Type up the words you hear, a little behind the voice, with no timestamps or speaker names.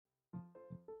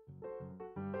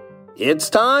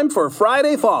It's time for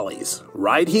Friday Follies,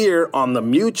 right here on the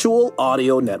Mutual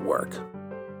Audio Network.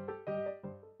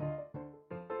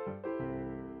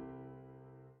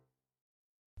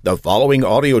 The following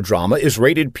audio drama is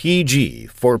rated PG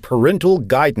for parental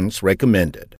guidance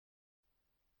recommended.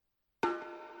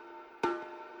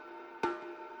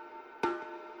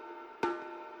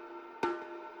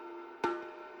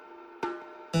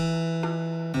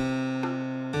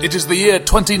 It is the year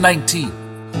 2019,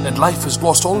 and life has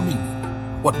lost all meaning.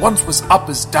 What once was up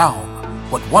is down.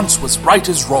 What once was right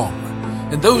is wrong.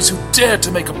 And those who dare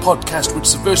to make a podcast which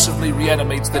subversively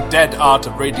reanimates the dead art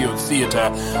of radio theater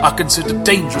are considered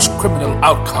dangerous criminal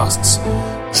outcasts.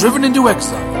 Driven into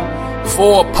exile,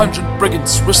 4 pungent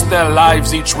brigands risk their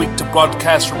lives each week to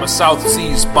broadcast from a South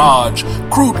Seas barge,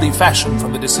 crudely fashioned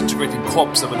from the disintegrating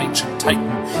corpse of an ancient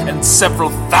titan, and several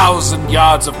thousand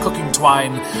yards of cooking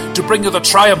twine, to bring you the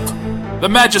triumph, the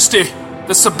majesty,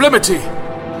 the sublimity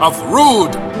of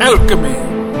rude alchemy.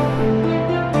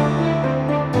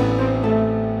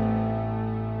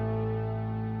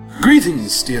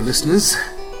 Greetings, dear listeners.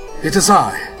 It is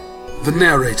I, the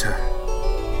narrator.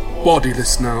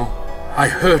 Bodiless now, I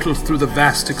hurtle through the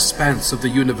vast expanse of the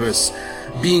universe,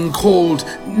 being called,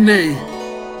 nay,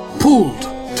 pulled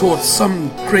towards some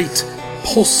great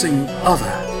pulsing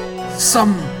other,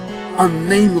 some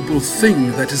unnameable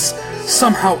thing that is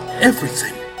somehow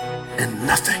everything and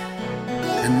nothing.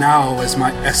 And now, as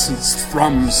my essence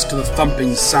thrums to the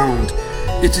thumping sound,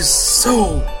 it is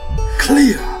so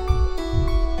clear.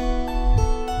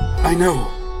 I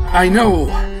know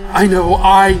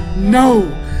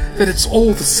that it's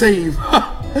all the same.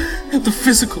 The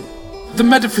physical, the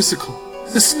metaphysical,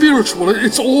 the spiritual,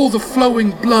 it's all the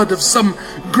flowing blood of some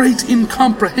great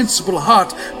incomprehensible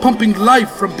heart pumping life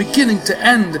from beginning to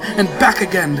end and back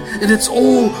again, and it's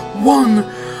all one.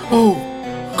 Oh,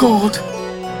 God,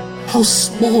 how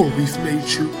small we've made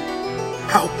you.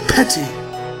 How petty.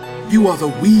 You are the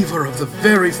weaver of the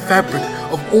very fabric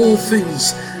of all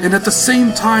things, and at the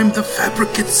same time the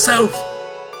fabric itself.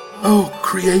 Oh,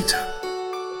 Creator,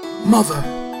 Mother,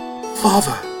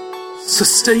 Father,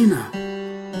 Sustainer,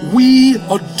 we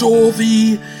adore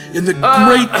Thee in the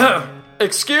great...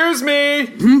 Excuse me?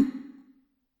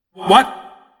 What?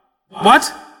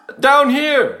 Down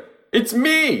here. It's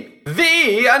me,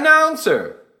 the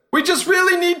announcer. We just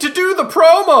really need to do the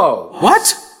promo.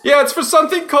 What? Yeah, it's for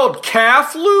something called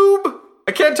calf lube.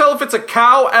 I can't tell if it's a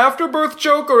cow afterbirth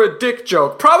joke or a dick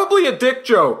joke. Probably a dick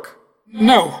joke.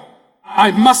 No,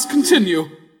 I must continue.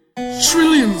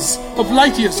 Trillions of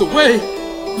light years away,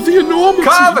 the enormity...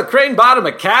 Kava Crane Bottom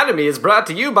Academy is brought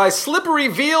to you by Slippery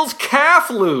Veal's Calf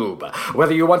Lube.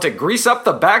 Whether you want to grease up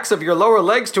the backs of your lower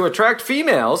legs to attract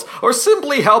females, or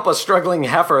simply help a struggling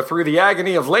heifer through the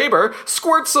agony of labor,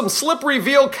 squirt some Slippery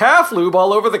Veal Calf Lube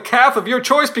all over the calf of your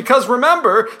choice, because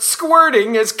remember,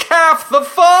 squirting is calf the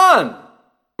fun!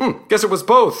 Guess it was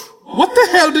both. What the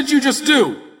hell did you just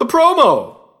do? The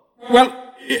promo.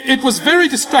 Well, it was very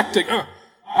distracting.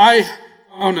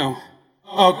 Oh no.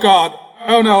 Oh God.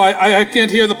 Oh no, I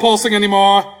can't hear the pulsing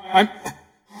anymore. I'm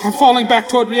falling back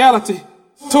toward reality.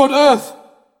 Toward Earth.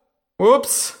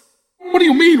 Whoops. What do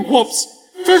you mean, whoops?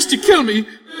 First you kill me,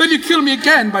 then you kill me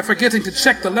again by forgetting to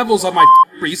check the levels on my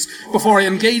grease before I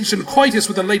engaged in coitus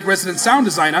with the late resident sound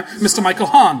designer, Mr. Michael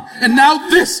Hahn. And now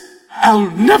this!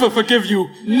 I'll never forgive you.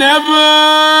 Never!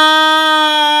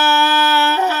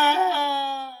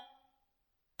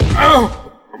 Oh!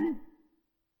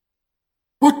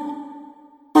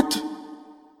 What?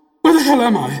 Where the hell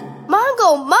am I?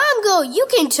 Mongo, you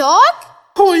can talk?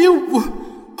 Who are you?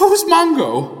 Who's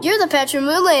Mongo? You're the Petra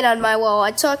Moonlight on my wall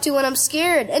I talk to when I'm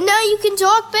scared, and now you can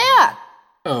talk back.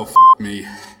 Oh, me.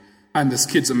 I'm this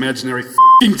kid's imaginary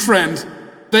friend.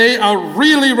 They are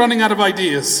really running out of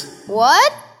ideas.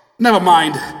 What? Never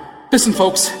mind. Listen,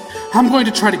 folks, I'm going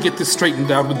to try to get this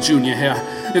straightened out with Junior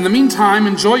here. In the meantime,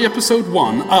 enjoy episode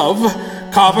 1 of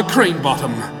Kava Crane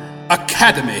Bottom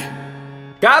Academy.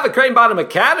 Kava Crane Bottom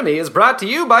Academy is brought to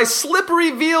you by Slippery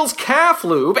Veal's Calf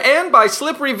Lube and by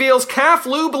Slippery Veal's Calf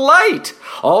Lube Light.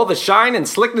 All the shine and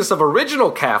slickness of original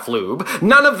calf lube,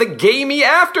 none of the gamey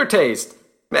aftertaste.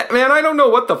 Man, I don't know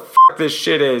what the fuck this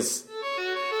shit is.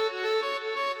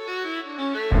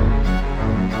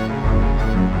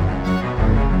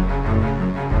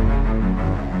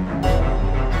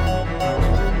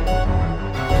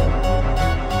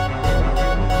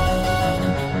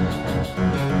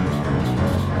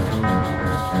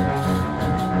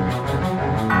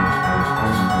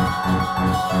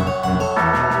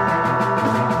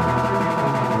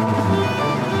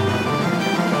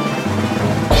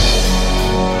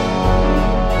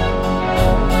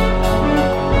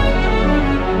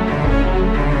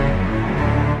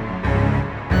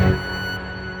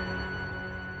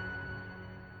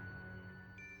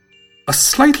 A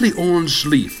slightly orange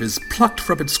leaf is plucked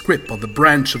from its grip on the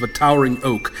branch of a towering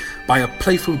oak by a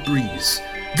playful breeze.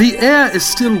 The air is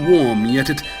still warm, yet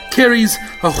it carries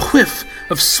a whiff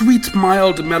of sweet,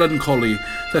 mild melancholy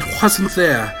that wasn't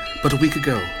there but a week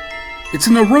ago. It's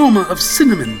an aroma of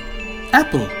cinnamon,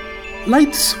 apple,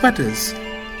 light sweaters,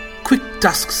 quick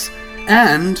dusks,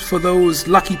 and, for those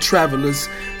lucky travelers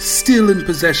still in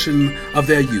possession of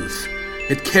their youth,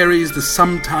 it carries the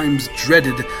sometimes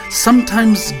dreaded,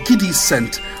 sometimes giddy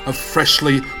scent of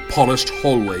freshly polished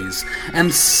hallways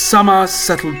and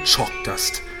summer-settled chalk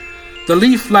dust. The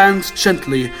leaf lands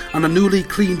gently on a newly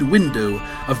cleaned window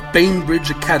of Bainbridge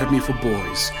Academy for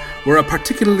Boys, where a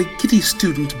particularly giddy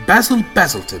student, Basil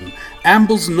Basilton,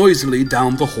 ambles noisily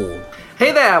down the hall.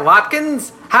 Hey there,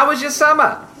 Watkins. How was your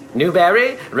summer?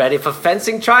 Newberry, ready for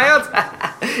fencing trials?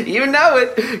 You know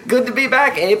it. Good to be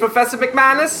back, eh, Professor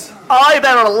McManus? Aye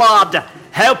there, lad.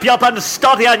 Help you up and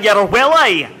study on your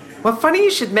willy. Well, funny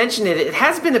you should mention it. It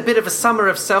has been a bit of a summer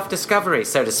of self-discovery,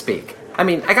 so to speak. I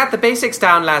mean, I got the basics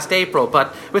down last April,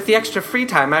 but with the extra free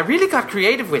time, I really got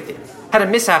creative with it. Had a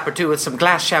mishap or two with some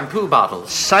glass shampoo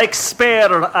bottles.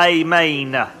 Shakespeare, I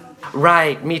mean.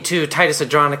 Right, me too. Titus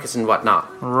Andronicus and whatnot.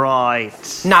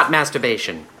 Right. Not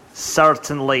masturbation.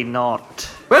 Certainly not.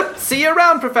 Well, see you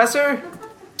around, Professor.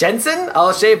 Jensen,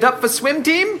 all shaved up for swim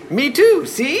team? Me too,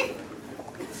 see?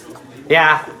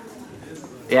 Yeah.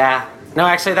 No,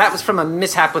 actually, that was from a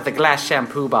mishap with the glass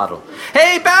shampoo bottle.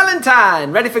 Hey,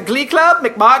 Ballantyne, ready for Glee Club?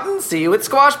 McMartin, see you at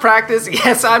squash practice.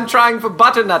 Yes, I'm trying for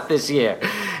butternut this year.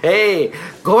 Hey,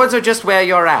 gourds are just where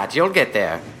you're at. You'll get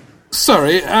there.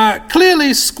 Sorry,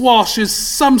 clearly squash is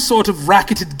some sort of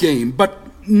racketed game, but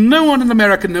no one in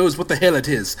America knows what the hell it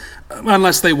is,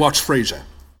 unless they watch Frasier.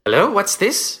 Hello, what's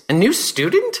this? A new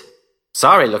student?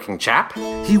 Sorry-looking chap.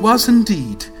 He was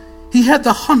indeed. He had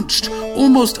the hunched,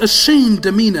 almost ashamed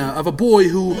demeanor of a boy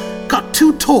who got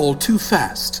too tall too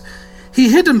fast. He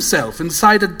hid himself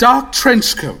inside a dark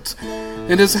trench coat,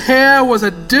 and his hair was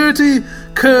a dirty,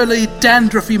 curly,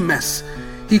 dandruffy mess.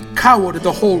 He cowered in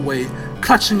the hallway,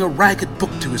 clutching a ragged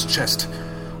book to his chest.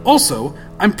 Also,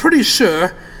 I'm pretty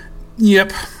sure...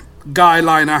 Yep, guy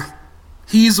liner.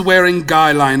 He's wearing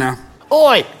guy liner.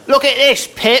 Oi, look at this,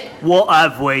 Pip. What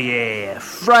have we here?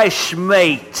 Fresh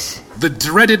meat. The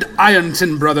dreaded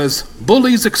Ironton brothers,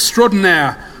 bullies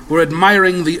extraordinaire, were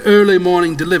admiring the early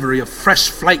morning delivery of fresh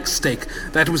flank steak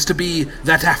that was to be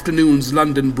that afternoon's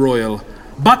London broil.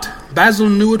 But Basil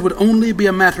knew it would only be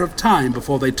a matter of time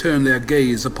before they turned their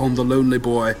gaze upon the lonely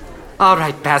boy. All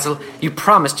right, Basil, you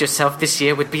promised yourself this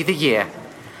year would be the year.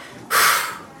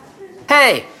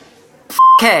 Hey,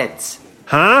 f***heads.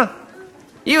 Huh?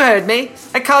 You heard me.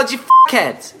 I called you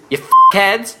f***heads. You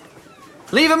f***heads.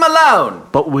 Leave him alone.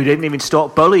 But we didn't even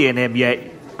start bullying him yet.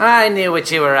 I knew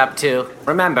what you were up to.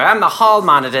 Remember, I'm the hall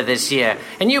monitor this year,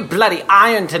 and you bloody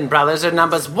Ironton brothers are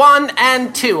numbers 1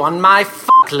 and 2 on my f***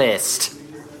 list.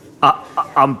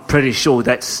 I'm pretty sure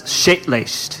that's shit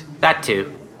list. That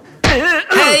too.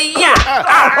 Hey, yeah!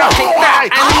 I'll take that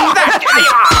and that!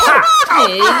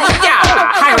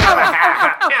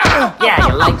 Yeah,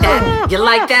 you like that? You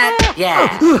like that?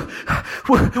 Yeah.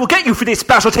 We'll get you for this,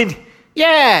 Basilton.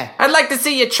 Yeah. I'd like to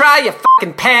see you try, you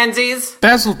fucking pansies.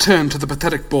 Basil turned to the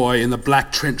pathetic boy in the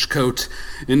black trench coat,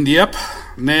 and yep,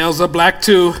 nails are black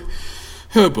too.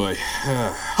 Oh boy.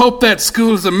 Hope that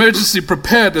school's emergency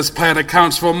preparedness plan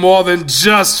accounts for more than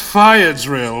just fire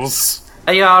drills.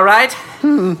 Are you alright?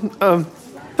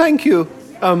 Thank you.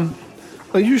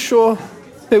 Are you sure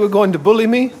they were going to bully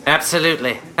me?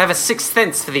 Absolutely. I have a sixth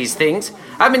sense for these things.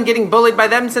 I've been getting bullied by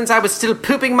them since I was still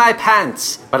pooping my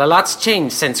pants. But a lot's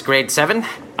changed since grade 7.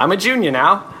 I'm a junior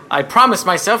now. I promised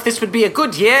myself this would be a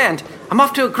good year, and I'm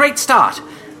off to a great start.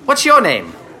 What's your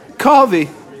name? Carvey.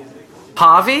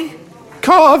 Harvey?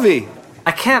 Carvey.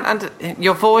 I can't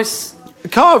your voice...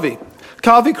 Carvey.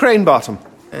 Carvey Cranebottom.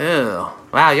 Ew.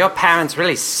 Wow, your parents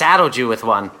really saddled you with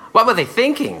one. What were they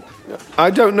thinking?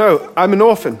 I don't know. I'm an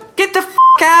orphan. Get the f***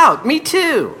 out. Me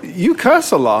too. You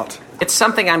curse a lot. It's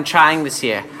something I'm trying this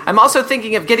year. I'm also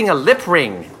thinking of getting a lip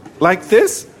ring. Like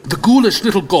this? The ghoulish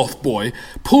little goth boy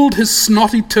pulled his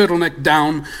snotty turtleneck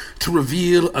down to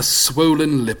reveal a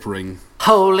swollen lip ring.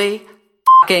 Holy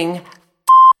f***ing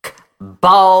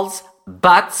balls,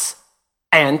 butts,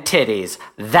 and titties.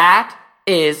 That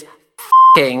is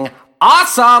f***ing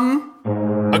awesome!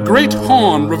 A great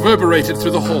horn reverberated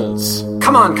through the halls.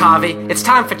 Come on, Carvey. It's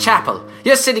time for chapel.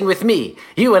 You're sitting with me.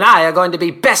 You and I are going to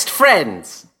be best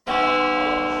friends.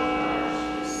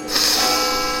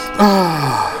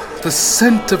 The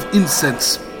scent of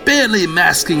incense, barely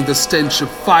masking the stench of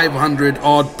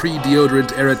 500-odd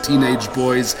pre-deodorant-era teenage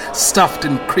boys stuffed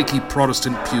in creaky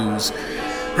Protestant pews.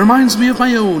 Reminds me of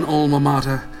my own alma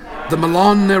mater, the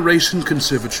Milan Narration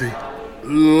Conservatory.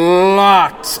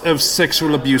 Lot of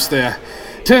sexual abuse there.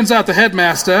 Turns out the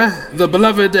headmaster, the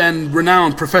beloved and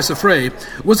renowned Professor Frey,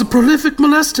 was a prolific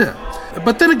molester.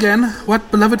 But then again,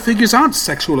 what beloved figures aren't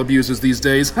sexual abusers these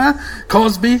days, huh?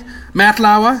 Cosby, Matt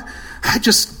Lauer. I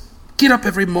just get up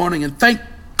every morning and thank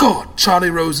God Charlie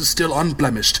Rose is still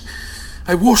unblemished.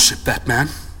 I worship that man.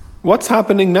 What's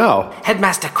happening now?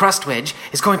 Headmaster Crustwedge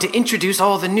is going to introduce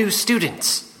all the new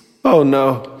students. Oh,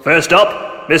 no. First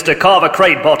up, Mr. Carver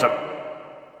Cranebottom.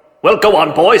 Well, go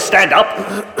on, boys, stand up.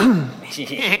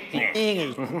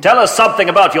 Tell us something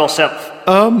about yourself.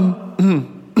 Come,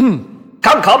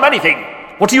 anything.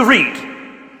 What do you read?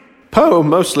 Poe,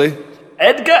 mostly.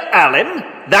 Edgar Allan?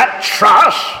 That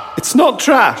trash? It's not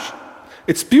trash.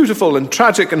 It's beautiful and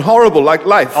tragic and horrible like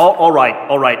life. Oh, all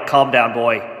right. Calm down,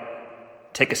 boy.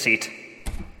 Take a seat.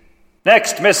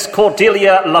 Next, Miss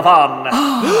Cordelia Lavan.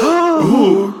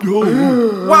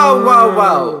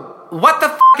 Whoa. What the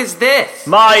f*** is this?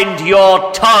 Mind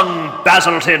your tongue,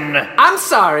 Basilton. I'm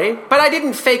sorry, but I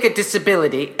didn't fake a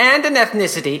disability and an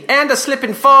ethnicity and a slip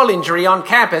and fall injury on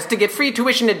campus to get free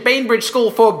tuition at Bainbridge School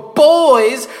for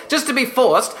boys just to be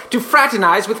forced to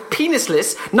fraternize with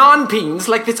penisless non-peens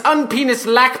like this unpenis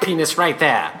lack penis right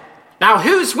there. Now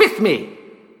who's with me?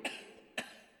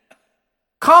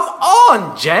 Come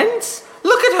on, gents.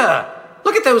 Look at her.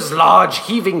 Look at those large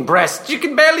heaving breasts. You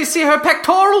can barely see her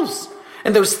pectorals.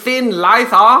 And those thin,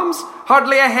 lithe arms?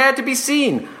 Hardly a hair to be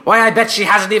seen. Why, I bet she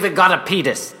hasn't even got a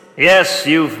penis. Yes,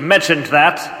 you've mentioned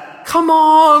that. Come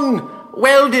on!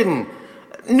 Weldon,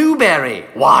 Newberry,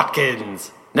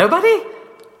 Watkins. Nobody?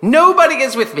 Nobody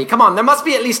is with me. Come on, there must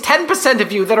be at least 10%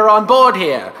 of you that are on board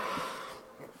here.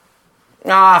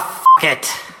 It.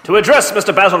 To address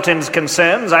Mr. Basilton's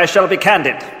concerns, I shall be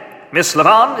candid. Miss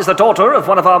Lavan is the daughter of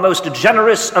one of our most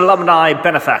generous alumni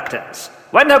benefactors.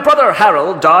 When her brother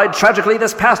Harold died tragically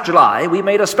this past July, we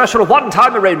made a special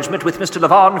one-time arrangement with Mr.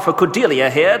 Lavan for Cordelia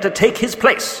here to take his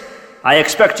place. I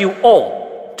expect you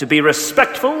all to be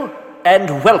respectful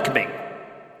and welcoming.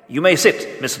 You may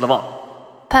sit, Miss Lavan.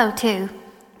 Poe, too.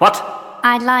 What?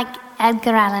 I'd like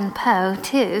Edgar Allan Poe,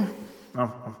 too. Oh,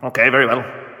 okay, very well.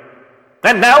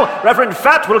 And now, Reverend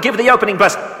Fat will give the opening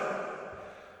blessing.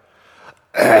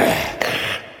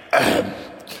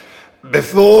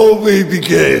 Before we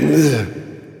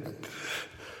begin,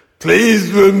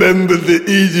 please remember the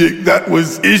edict that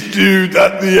was issued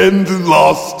at the end of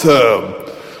last term.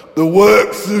 The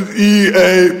works of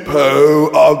E.A.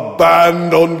 Poe are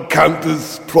banned on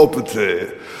campus property.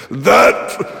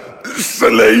 That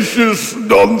salacious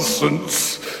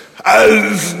nonsense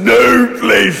has no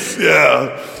place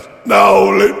here. Now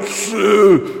let's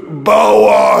bow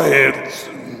our heads.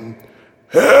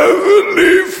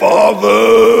 Heavenly Father,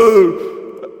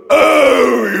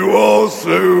 oh, you are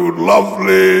so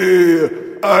lovely.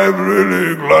 I'm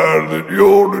really glad that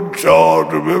you're in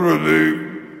charge of everything.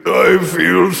 I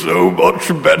feel so much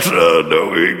better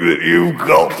knowing that you've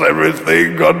got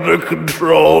everything under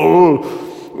control.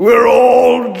 We're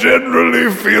all generally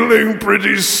feeling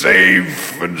pretty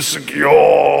safe and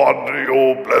secure under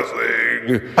your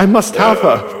blessing. I must have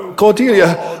her.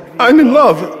 Cordelia, I'm in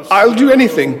love. I'll do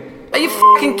anything. Are you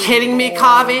f***ing kidding me,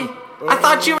 Carvey? I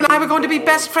thought you and I were going to be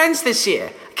best friends this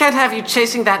year. Can't have you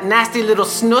chasing that nasty little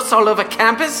snuss all over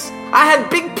campus. I had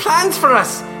big plans for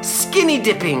us. Skinny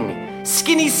dipping,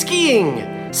 skinny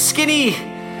skiing, skinny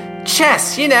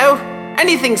chess, you know.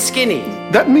 Anything skinny.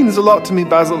 That means a lot to me,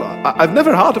 Basil. I've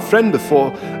never had a friend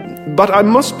before, but I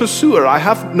must pursue her. I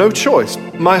have no choice.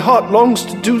 My heart longs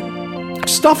to do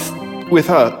stuff with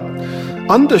her.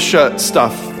 Undershirt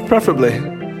stuff,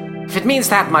 preferably. If it means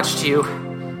that much to you,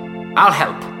 I'll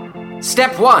help.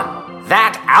 Step 1,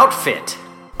 that outfit.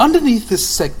 Underneath this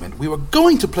segment, we were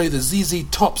going to play the ZZ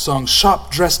Top song Sharp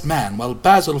Dressed Man while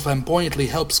Basil flamboyantly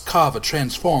helps Carver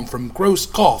transform from gross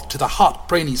goth to the hot,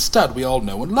 brainy stud we all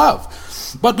know and love.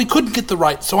 But we couldn't get the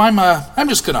right, so I'm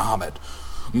just gonna hum it.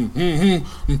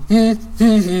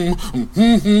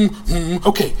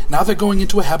 Okay, now they're going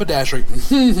into a haberdashery.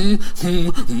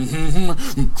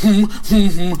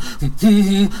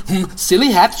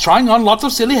 Silly hat, trying on lots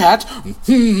of silly hat.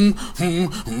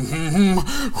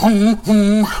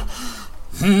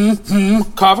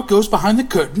 Carver goes behind the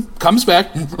curtain, comes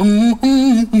back.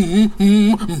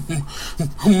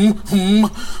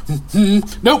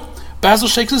 Nope, Basil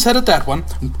shakes his head at that one.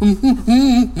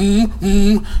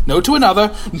 No to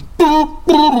another.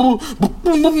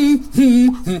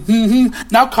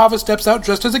 Now Carver steps out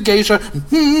dressed as a geisha.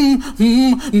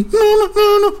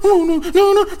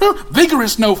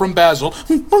 Vigorous no from Basil.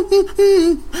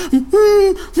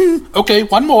 Okay,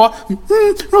 one more.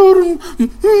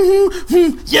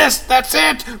 Yes, that's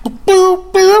it.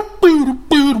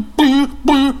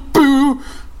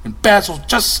 And Basil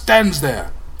just stands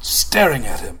there, staring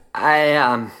at him.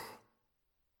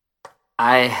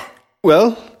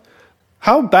 Well,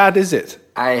 how bad is it?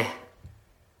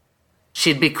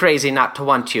 She'd be crazy not to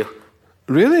want you.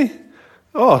 Really?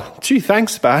 Oh, gee,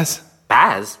 thanks, Baz.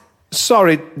 Baz?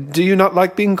 Sorry, do you not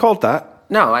like being called that?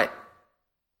 No,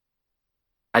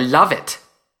 I love it.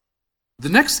 The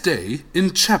next day,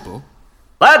 in chapel...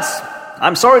 Lads,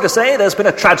 I'm sorry to say there's been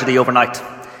a tragedy overnight.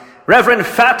 Reverend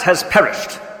Fat has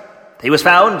perished. He was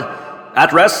found,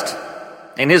 at rest,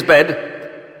 in his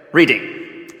bed,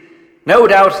 reading. No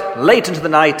doubt late into the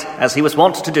night, as he was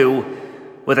wont to do,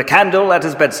 with a candle at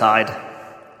his bedside,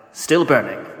 still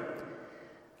burning.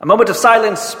 A moment of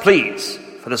silence, please,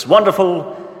 for this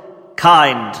wonderful,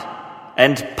 kind,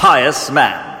 and pious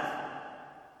man.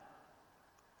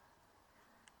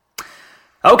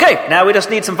 Okay, now we just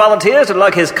need some volunteers to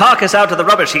lug his carcass out to the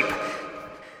rubbish heap.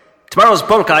 Tomorrow's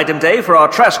bulk item day for our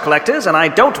trash collectors, and I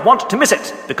don't want to miss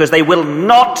it, because they will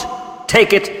not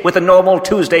take it with a normal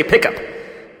Tuesday pickup.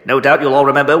 No doubt you'll all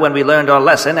remember when we learned our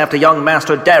lesson after young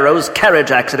Master Darrow's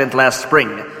carriage accident last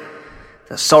spring.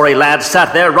 The sorry lad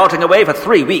sat there rotting away for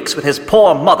 3 weeks with his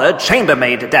poor mother,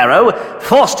 chambermaid Darrow,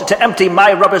 forced to empty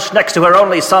my rubbish next to her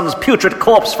only son's putrid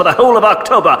corpse for the whole of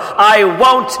October. I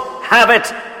won't have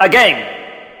it again.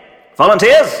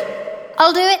 Volunteers?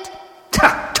 I'll do it.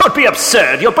 Don't be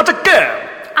absurd, you're but a girl.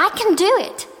 I can do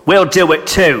it. We'll do it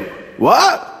too.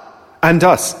 What? And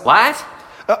us. What?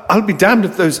 I'll be damned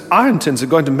if those Irontons are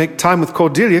going to make time with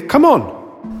Cordelia. Come on.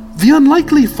 The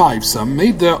unlikely fivesome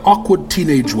made their awkward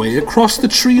teenage way across the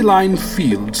tree-lined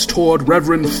fields toward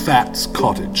Reverend Fat's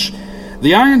cottage.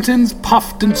 The Irontons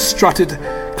puffed and strutted,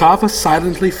 Carver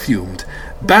silently fumed,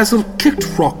 Basil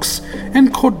kicked rocks,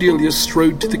 and Cordelia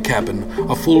strode to the cabin,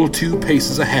 a full 2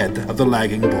 paces ahead of the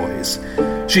lagging boys.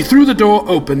 She threw the door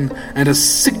open, and a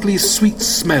sickly sweet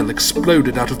smell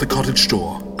exploded out of the cottage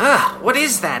door. What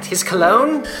is that? His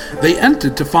cologne? They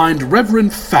entered to find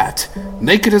Reverend Fat,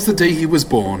 naked as the day he was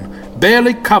born,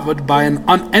 barely covered by an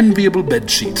unenviable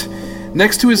bedsheet.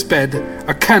 Next to his bed,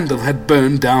 a candle had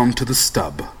burned down to the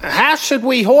stub. How should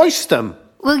we hoist them?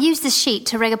 We'll use the sheet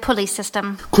to rig a pulley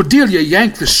system. Cordelia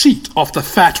yanked the sheet off the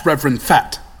fat Reverend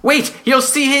Fat. Wait, you'll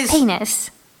see his... Penis.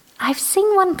 I've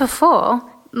seen one before.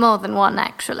 More than one,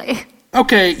 actually.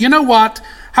 Okay, you know what?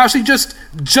 How she just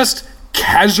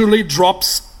casually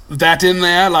drops that in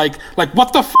there? Like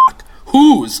what the f***?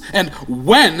 Whose? And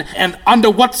when? And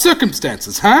under what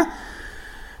circumstances, huh?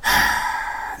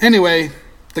 Anyway,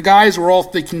 the guys were all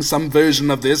thinking some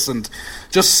version of this and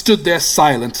just stood there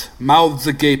silent, mouths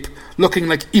agape, looking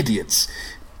like idiots.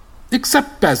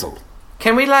 Except Basil.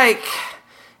 Can we,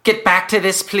 get back to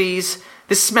this, please?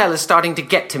 This smell is starting to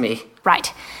get to me.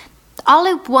 Right. I'll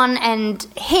loop one end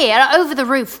here, over the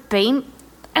roof beam.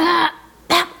 All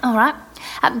right.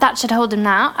 That should hold him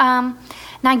now.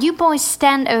 Now you boys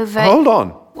stand over... Hold on.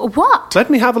 What? Let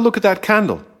me have a look at that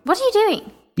candle. What are you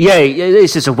doing? Yeah,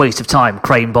 this is a waste of time,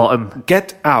 Crane Bottom.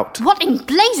 Get out. What in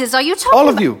blazes are you talking All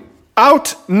of you,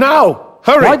 out now!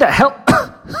 Hurry! Why the hell...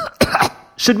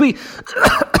 Should we...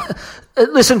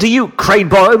 listen to you, Crane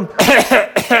Bottom?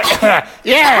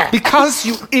 Yeah! Because,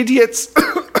 you idiots!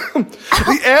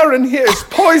 The air in here is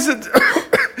poisoned!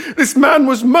 This man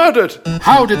was murdered!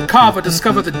 How did Carver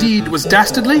discover the deed was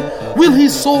dastardly? Will he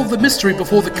solve the mystery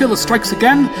before the killer strikes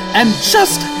again? And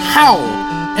just how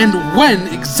and when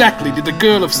exactly did a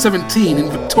girl of 17 in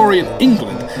Victorian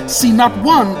England see not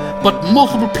one, but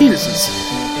multiple penises?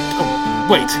 Oh,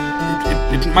 wait,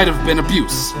 it might have been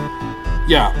abuse.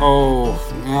 Yeah,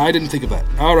 I didn't think of that.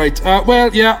 All right,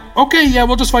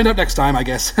 we'll just find out next time, I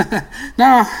guess.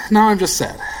 Now I'm just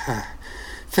sad.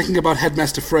 Thinking about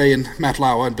Headmaster Frey and Matt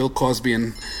Lauer and Bill Cosby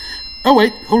and... Oh,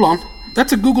 wait, hold on.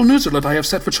 That's a Google News alert I have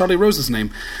set for Charlie Rose's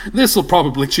name. This'll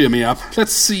probably cheer me up.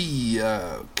 Let's see,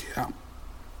 okay.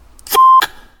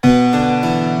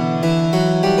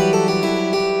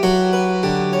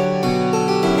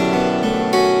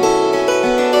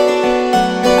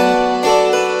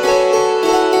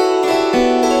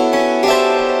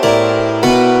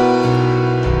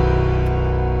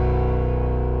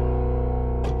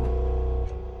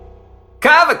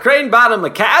 Crane Bottom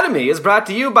Academy is brought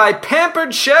to you by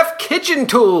Pampered Chef Kitchen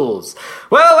Tools.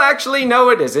 Well, actually, no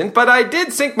it isn't, but I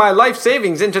did sink my life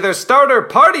savings into their starter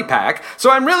party pack, so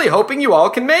I'm really hoping you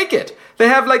all can make it. They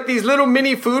have like these little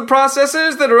mini food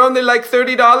processors that are only like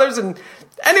 $30, and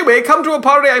anyway, come to a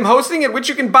party I'm hosting at which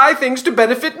you can buy things to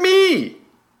benefit me.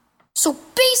 So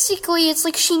basically, it's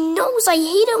like she knows I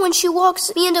hate it when she walks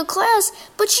me into class,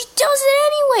 but she does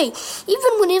it anyway,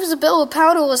 even when Isabella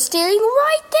Powell was standing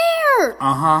right there.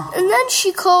 And then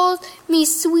she called me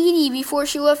sweetie before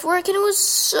she left work, and it was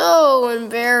so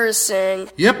embarrassing.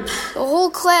 Yep. The whole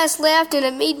class laughed, and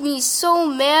it made me so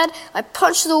mad. I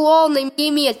punched the wall, and they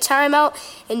gave me a timeout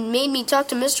and made me talk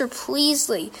to Mr.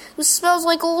 Pleasley, who smells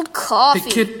like old coffee.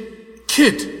 Hey,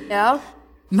 kid. Yeah?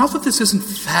 Not that this isn't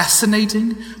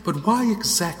fascinating, but why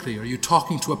exactly are you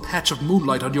talking to a patch of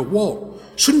moonlight on your wall?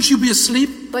 Shouldn't you be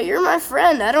asleep? But you're my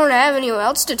friend. I don't have anyone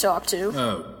else to talk to.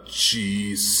 Oh,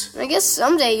 jeez. I guess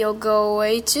someday you'll go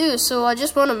away, too, so I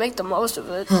just want to make the most of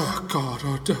it. Oh, God.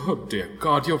 Oh, dear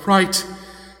God, you're right.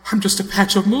 I'm just a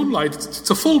patch of moonlight. It's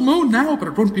a full moon now, but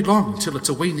it won't be long until it's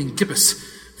a waning gibbous,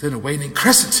 then a waning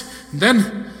crescent, and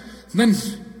then...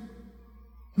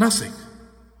 nothing.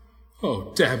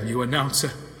 Oh, damn you, announcer.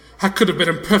 I could have been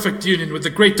in perfect union with the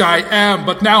great I Am,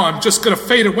 but now I'm just gonna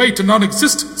fade away to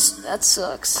non-existence. That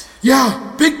sucks.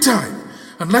 Yeah, big time.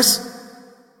 Unless...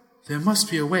 there must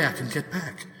be a way I can get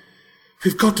back.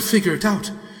 We've got to figure it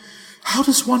out. How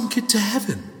does one get to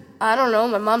heaven? I don't know.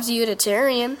 My mom's a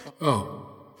Unitarian. Oh,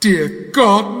 dear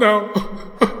God, no.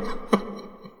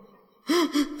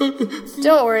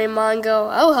 Don't worry, Mongo.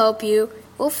 I'll help you.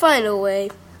 We'll find a way.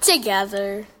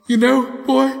 Together. You know,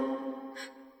 boy...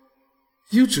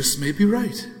 you just may be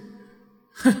right.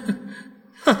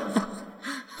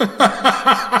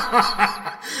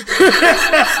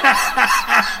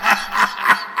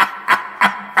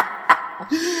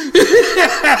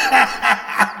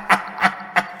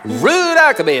 Rude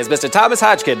Alchemy is Mr. Thomas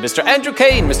Hodgkin, Mr. Andrew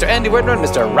Kane, Mr. Andy Werner, and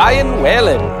Mr. Ryan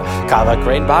Whalen. Kava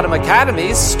Crane Bottom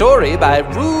Academy's story by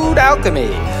Rude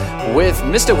Alchemy, with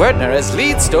Mr. Werner as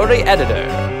lead story editor.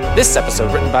 This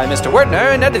episode written by Mr.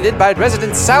 Werner and edited by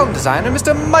resident sound designer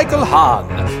Mr. Michael Hahn,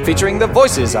 featuring the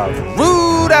voices of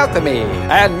Rude Alchemy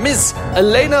and Ms.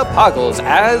 Elena Poggles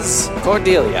as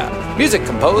Cordelia. Music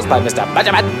composed by Mr.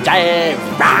 Benjamin J.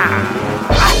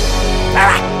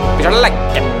 Be sure to like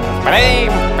and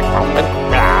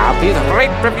please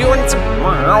rate, review, and to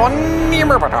support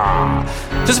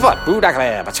Rude Alchemy,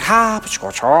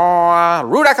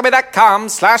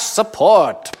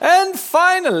 rudealchemy.com/support. And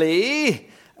finally...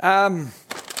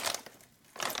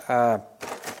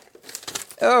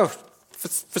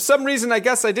 for some reason, I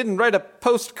guess I didn't write a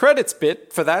post-credits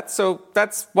bit for that, so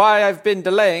that's why I've been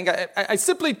delaying. I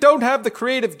simply don't have the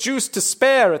creative juice to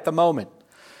spare at the moment.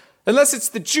 Unless it's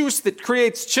the juice that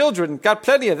creates children. Got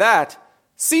plenty of that.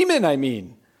 Semen, I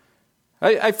mean.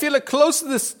 I feel a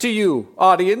closeness to you,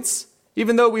 audience,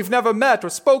 even though we've never met or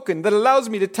spoken, that allows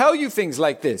me to tell you things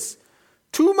like this.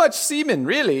 Too much semen,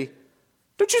 really.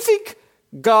 Don't you think...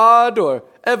 God or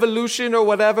evolution or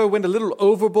whatever went a little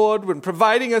overboard when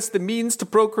providing us the means to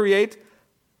procreate?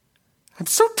 I'm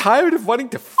so tired of wanting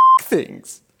to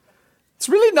things. It's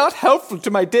really not helpful to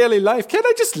my daily life. Can't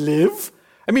I just live?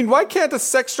 I mean, why can't a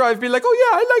sex drive be like, oh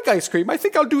yeah, I like ice cream. I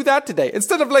think I'll do that today.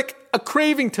 Instead of like a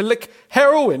craving to lick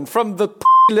heroin from the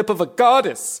lip of a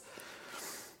goddess.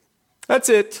 That's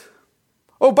it.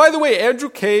 Oh, by the way, Andrew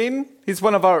Kane, he's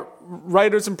one of our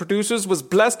writers and producers, was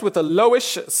blessed with a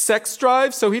lowish sex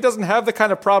drive, so he doesn't have the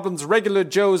kind of problems regular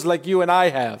Joes like you and I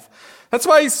have. That's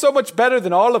why he's so much better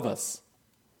than all of us.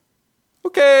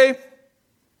 Okay.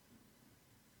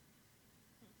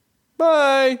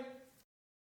 Bye.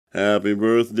 Happy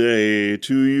birthday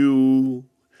to you.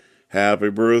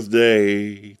 Happy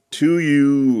birthday to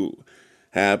you.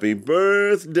 Happy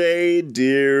birthday,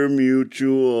 dear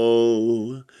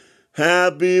Mutual.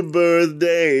 Happy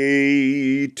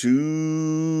birthday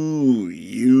to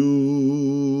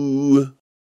you.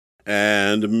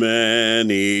 And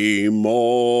many more.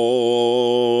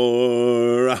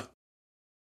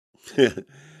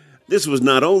 This was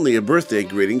not only a birthday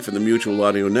greeting for the Mutual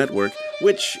Audio Network,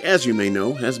 which, as you may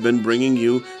know, has been bringing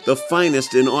you the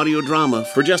finest in audio drama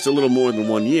for just a little more than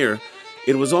 1 year.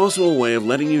 It was also a way of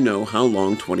letting you know how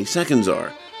long 20 seconds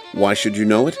are. Why should you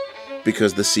know it?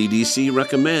 Because the CDC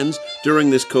recommends,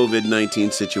 during this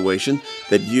COVID-19 situation,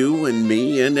 that you and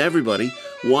me and everybody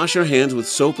wash our hands with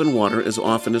soap and water as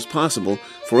often as possible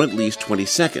for at least 20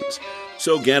 seconds.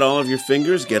 So get all of your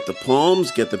fingers, get the palms,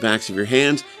 get the backs of your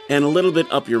hands, and a little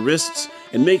bit up your wrists,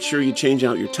 and make sure you change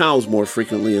out your towels more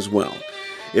frequently as well.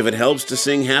 If it helps to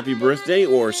sing Happy Birthday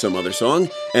or some other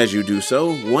song, as you do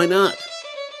so, why not?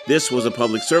 This was a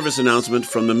public service announcement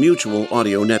from the Mutual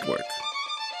Audio Network.